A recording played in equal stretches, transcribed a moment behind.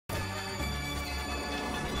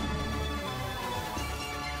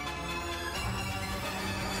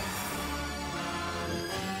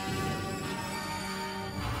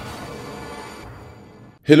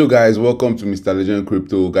Hello guys, welcome to Mr. Legend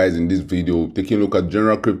Crypto. Guys, in this video, taking a look at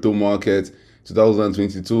general crypto market.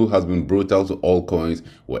 2022 has been brutal to altcoins.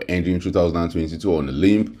 We're ending 2022 on a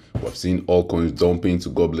limp. We've seen altcoins dumping to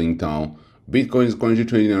gobbling town. Bitcoin is currently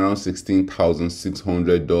trading around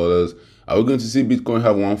 $16,600. Are we going to see Bitcoin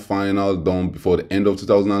have one final dump before the end of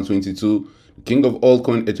 2022? The king of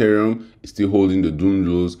altcoin, Ethereum, is still holding the doom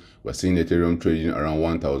lows. We're seeing Ethereum trading around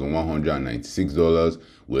 $1,196.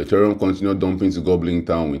 Will Ethereum continue dumping to gobbling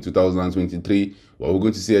town in 2023? Well, we're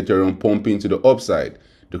going to see Ethereum pumping to the upside.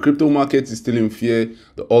 The crypto market is still in fear.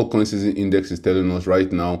 The altcoin season index is telling us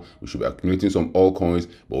right now we should be accumulating some altcoins,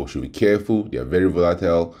 but we should be careful. They are very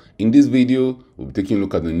volatile. In this video, we'll be taking a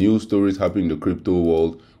look at the news stories happening in the crypto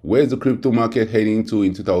world. Where's the crypto market heading to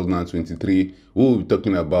in 2023? We'll be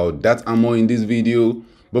talking about that and more in this video.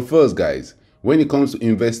 But first, guys, when it comes to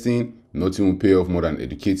investing, nothing will pay off more than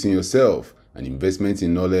educating yourself. And investment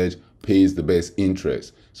in knowledge pays the best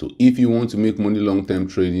interest. So if you want to make money long-term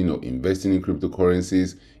trading or investing in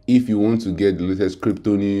cryptocurrencies, if you want to get the latest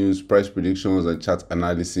crypto news, price predictions, and chart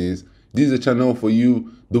analysis, this is a channel for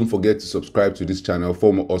you. Don't forget to subscribe to this channel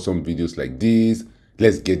for more awesome videos like these.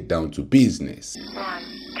 Let's get down to business. 1,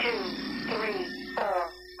 2, 3, 4,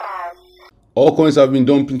 5. Altcoins have been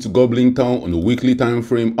dumping to gobbling town on a weekly time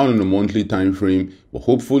frame and on a monthly time frame, but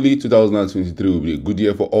hopefully 2023 will be a good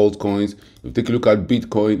year for altcoins. If you take a look at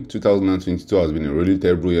Bitcoin, 2022 has been a really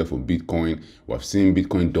terrible year for Bitcoin. We've seen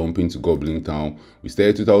Bitcoin dumping to gobbling town. We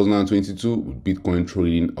started 2022 with Bitcoin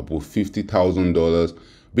trading above $50,000.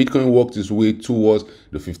 Bitcoin worked its way towards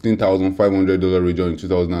the $15,500 region in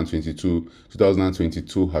 2022.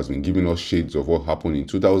 2022 has been giving us shades of what happened in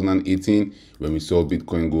 2018 when we saw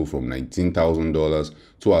Bitcoin go from $19,000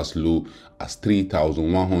 to as low as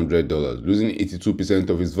 $3,100, losing 82%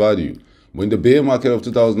 of its value. But in the bear market of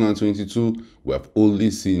 2022, we have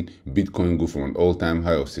only seen Bitcoin go from an all-time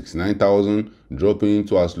high of 69,000, dropping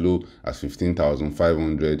to as low as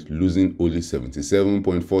 15,500, losing only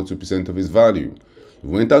 77.42% of its value.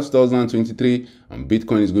 We enter 2023 and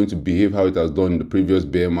Bitcoin is going to behave how it has done in the previous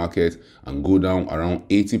bear market and go down around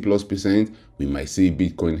 80+%. We might see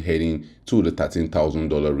Bitcoin heading to the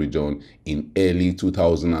 $13,000 region in early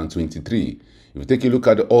 2023. If you take a look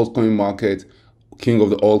at the altcoin market, king of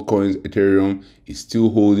the altcoins, Ethereum, is still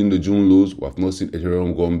holding the June lows. We have not seen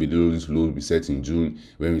Ethereum gone below these lows we set in June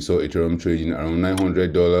when we saw Ethereum trading around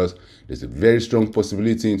 $900. There's a very strong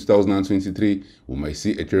possibility in 2023 we might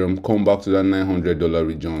see Ethereum come back to that $900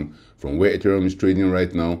 region. From where Ethereum is trading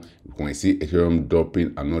right now, we might see Ethereum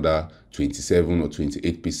dropping another 27 or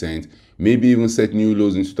 28%, maybe even set new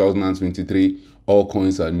lows in 2023.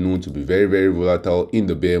 Altcoins are known to be very, very volatile in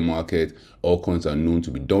the bear market. Altcoins are known to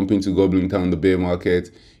be dumping to gobbling town in the bear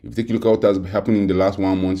market. If you take a look at what has been happening in the last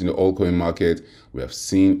 1 month in the altcoin market, we have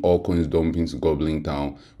seen altcoins dumping to gobbling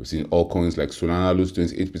town. We've seen altcoins like Solana lose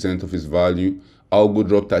 28% of its value. Algo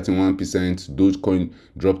dropped 31%, Dogecoin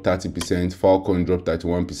dropped 30%, Filecoin dropped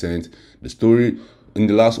 31%. The story in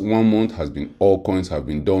the last 1 month has been altcoins have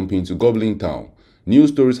been dumping to gobbling town. New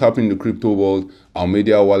stories happening in the crypto world.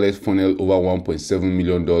 Alameda wallet funneled over $1.7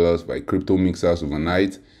 million by crypto mixers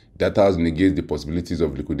overnight. Data negates the possibilities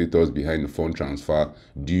of liquidators behind the fund transfer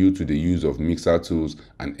due to the use of mixer tools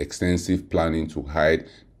and extensive planning to hide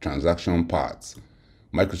transaction paths.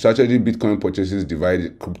 MicroStrategy Bitcoin purchases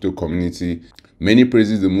divided crypto community. Many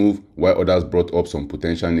praises the move, while others brought up some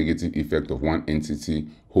potential negative effect of one entity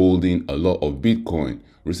holding a lot of Bitcoin.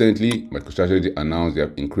 Recently, MicroStrategy announced they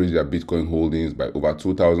have increased their Bitcoin holdings by over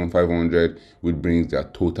 2,500, which brings their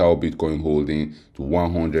total Bitcoin holding to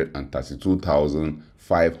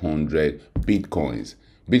 132,500 Bitcoins.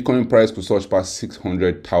 Bitcoin price could surge past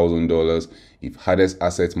 $600,000 if hardest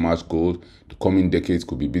assets match gold. The coming decades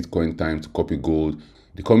could be Bitcoin time to copy gold.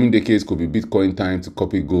 The coming decades could be Bitcoin time to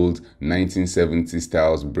copy gold 1970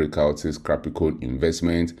 styles breakout, says Capricorn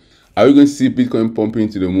Investment. Are we going to see Bitcoin pumping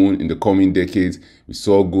to the moon in the coming decades? We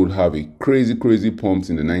saw gold have a crazy pumps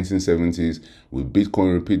in the 1970s. Will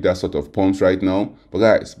Bitcoin repeat that sort of pumps right now? But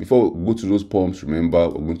guys, before we go to those pumps, remember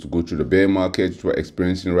we're going to go through the bear market which we're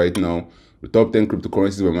experiencing right now. The top 10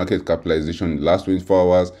 cryptocurrencies by market capitalization in the last 24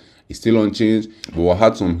 hours is still unchanged, but we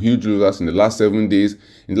had some huge losers in the last 7 days.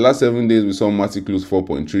 In the last 7 days, we saw Matic lose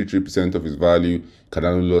 4.33% of its value,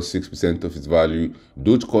 Cardano lost 6% of its value,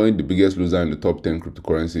 Dogecoin, the biggest loser in the top 10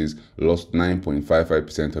 cryptocurrencies, lost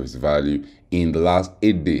 9.55% of its value in the last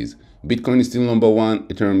 8 days. Bitcoin is still number 1,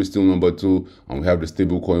 Ethereum is still number 2, and we have the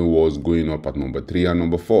stablecoin wars going up at number 3 and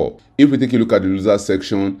number 4. If we take a look at the losers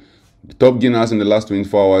section, the top gainers in the last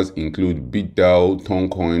 24 hours include BitDAO,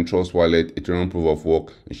 Toncoin, Trust Wallet, Ethereum Proof of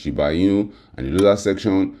Work, and Shiba Inu. And in the loser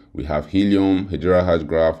section, we have Helium, Hedera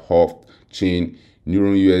Hashgraph, Hoft, Chain,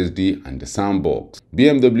 Neuron USD, and the Sandbox.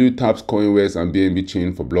 BMW taps CoinWest and BNB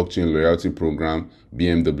chain for blockchain loyalty program.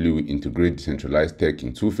 BMW will integrate decentralized tech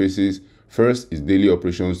in two phases. First is daily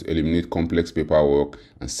operations to eliminate complex paperwork,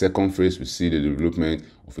 and second phase will see the development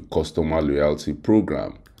of a customer loyalty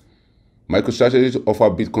program. MicroStrategy to offer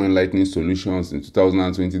Bitcoin Lightning solutions in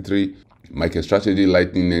 2023. MicroStrategy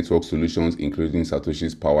Lightning Network solutions, including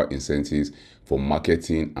Satoshi's power incentives for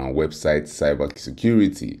marketing and website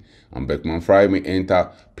cybersecurity. And Beckman-Frye may enter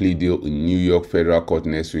plea deal in New York federal court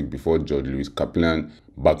next week before Judge Louis Kaplan.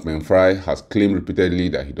 Beckman-Frye has claimed repeatedly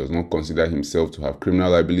that he does not consider himself to have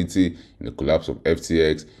criminal liability in the collapse of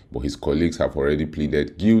FTX, but his colleagues have already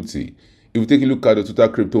pleaded guilty. If we take a look at the total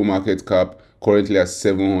crypto market cap, currently at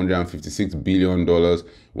 $756 billion,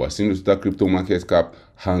 we are seeing the total crypto market cap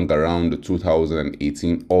hang around the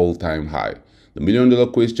 2018 all-time high. The million-dollar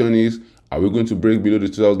question is, are we going to break below the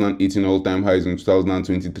 2018 all-time highs in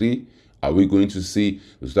 2023? Are we going to see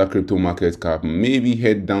the total crypto market cap maybe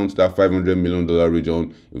head down to that $500 million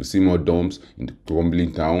region if we see more dumps in the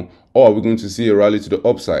crumbling town? Or are we going to see a rally to the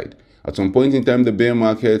upside? At some point in time, the bear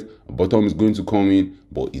market bottom is going to come in,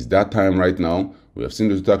 but is that time right now? We have seen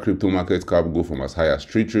the total crypto market cap go from as high as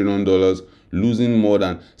 $3 trillion, losing more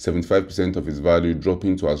than 75% of its value,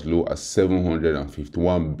 dropping to as low as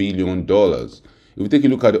 $751 billion. If we take a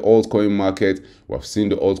look at the altcoin market, we have seen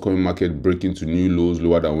the altcoin market breaking to new lows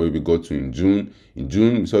lower than where we got to in June. In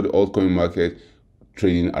June, we saw the altcoin market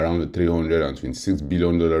trading around the $326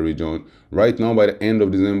 billion region. Right now, by the end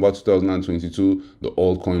of December 2022, the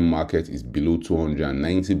altcoin market is below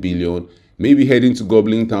 $290 billion. Maybe heading to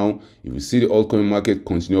gobbling town. If we see the altcoin market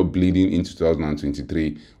continue bleeding in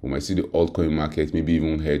 2023, we might see the altcoin market maybe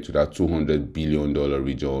even head to that $200 billion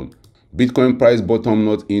region. Bitcoin price bottom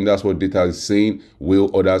not in, that's what data is saying.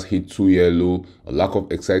 Will others hit 2-year low? A lack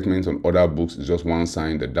of excitement on other books is just one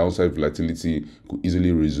sign that downside volatility could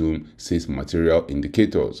easily resume, says material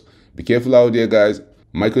indicators. Be careful out there, guys.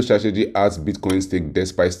 MicroStrategy adds Bitcoin stake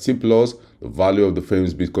despite steep loss. The value of the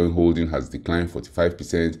firm's Bitcoin holding has declined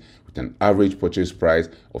 45% with an average purchase price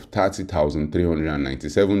of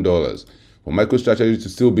 $30,397. For MicroStrategy to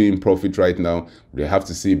still be in profit right now, they have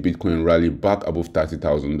to see Bitcoin rally back above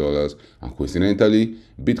 $30,000. And coincidentally,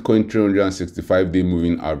 Bitcoin 365-day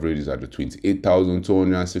moving average is at the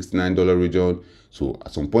 $28,269 region. So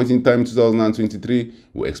at some point in time in 2023,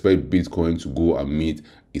 we expect Bitcoin to go and meet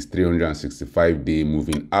its 365-day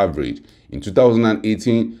moving average. In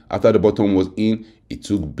 2018, after the bottom was in, it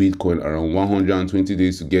took Bitcoin around 120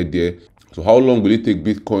 days to get there. So how long will it take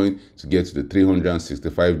Bitcoin to get to the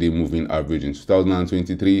 365-day moving average in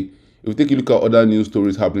 2023? If we take a look at other news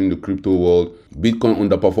stories happening in the crypto world, Bitcoin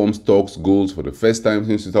underperforms stocks goals for the first time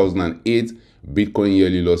since 2008. Bitcoin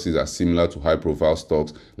yearly losses are similar to high-profile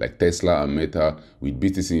stocks like Tesla and Meta, with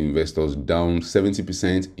BTC investors down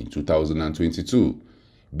 70% in 2022.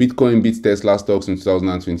 Bitcoin beats Tesla stocks in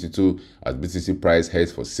 2022 as BTC price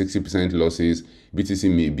heads for 60% losses. BTC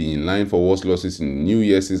may be in line for worse losses in New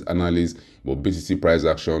Year's analysis, but BTC price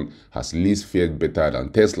action has least fared better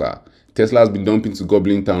than Tesla. Tesla has been dumping to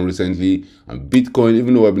gobbling town recently, and Bitcoin,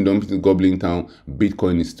 even though I've been dumping to gobbling town,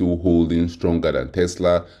 Bitcoin is still holding stronger than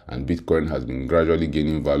Tesla, and Bitcoin has been gradually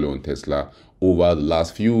gaining value on Tesla over the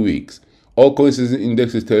last few weeks. Altcoins season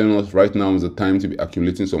index is telling us right now is the time to be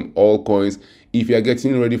accumulating some altcoins. If you are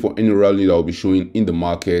getting ready for any rally that will be showing in the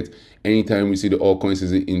market, anytime we see the altcoin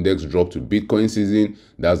season index drop to Bitcoin season,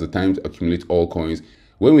 that's the time to accumulate altcoins.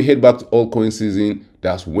 When we head back to altcoin season,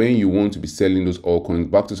 that's when you want to be selling those altcoins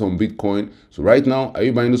back to some Bitcoin. So right now, are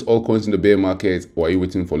you buying those altcoins in the bear market, or are you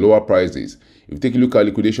waiting for lower prices? If you take a look at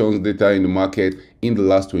liquidations data in the market in the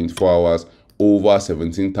last 24 hours, over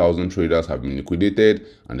 17,000 traders have been liquidated,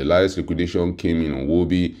 and the largest liquidation came in on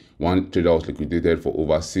Wobi. One trader was liquidated for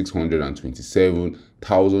over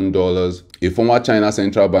 $627,000. A former China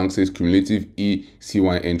central bank says cumulative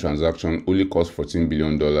ECYN transaction only cost $14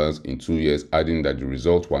 billion in 2 years, adding that the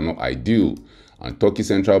results were not ideal. And Turkish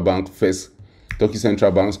central bank's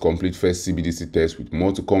complete first CBDC test, with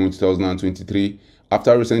more to come in 2023.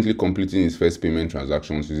 After recently completing its first payment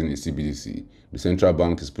transactions using a CBDC, the central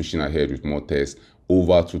bank is pushing ahead with more tests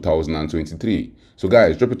over 2023. So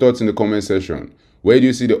guys, drop your thoughts in the comment section. Where do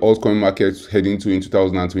you see the altcoin market heading to in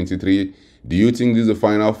 2023? Do you think this is the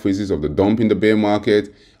final phases of the dump in the bear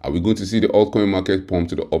market? Are we going to see the altcoin market pump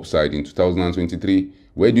to the upside in 2023?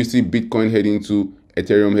 Where do you see Bitcoin heading to,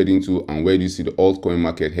 Ethereum heading to, and where do you see the altcoin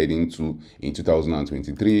market heading to in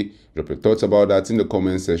 2023? Drop your thoughts about that in the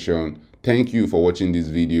comment section. Thank you for watching this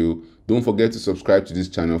video. Don't forget to subscribe to this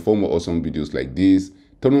channel for more awesome videos like this.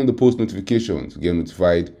 Turn on the post notifications to get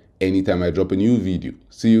notified anytime I drop a new video.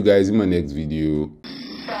 See you guys in my next video.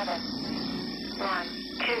 7, one.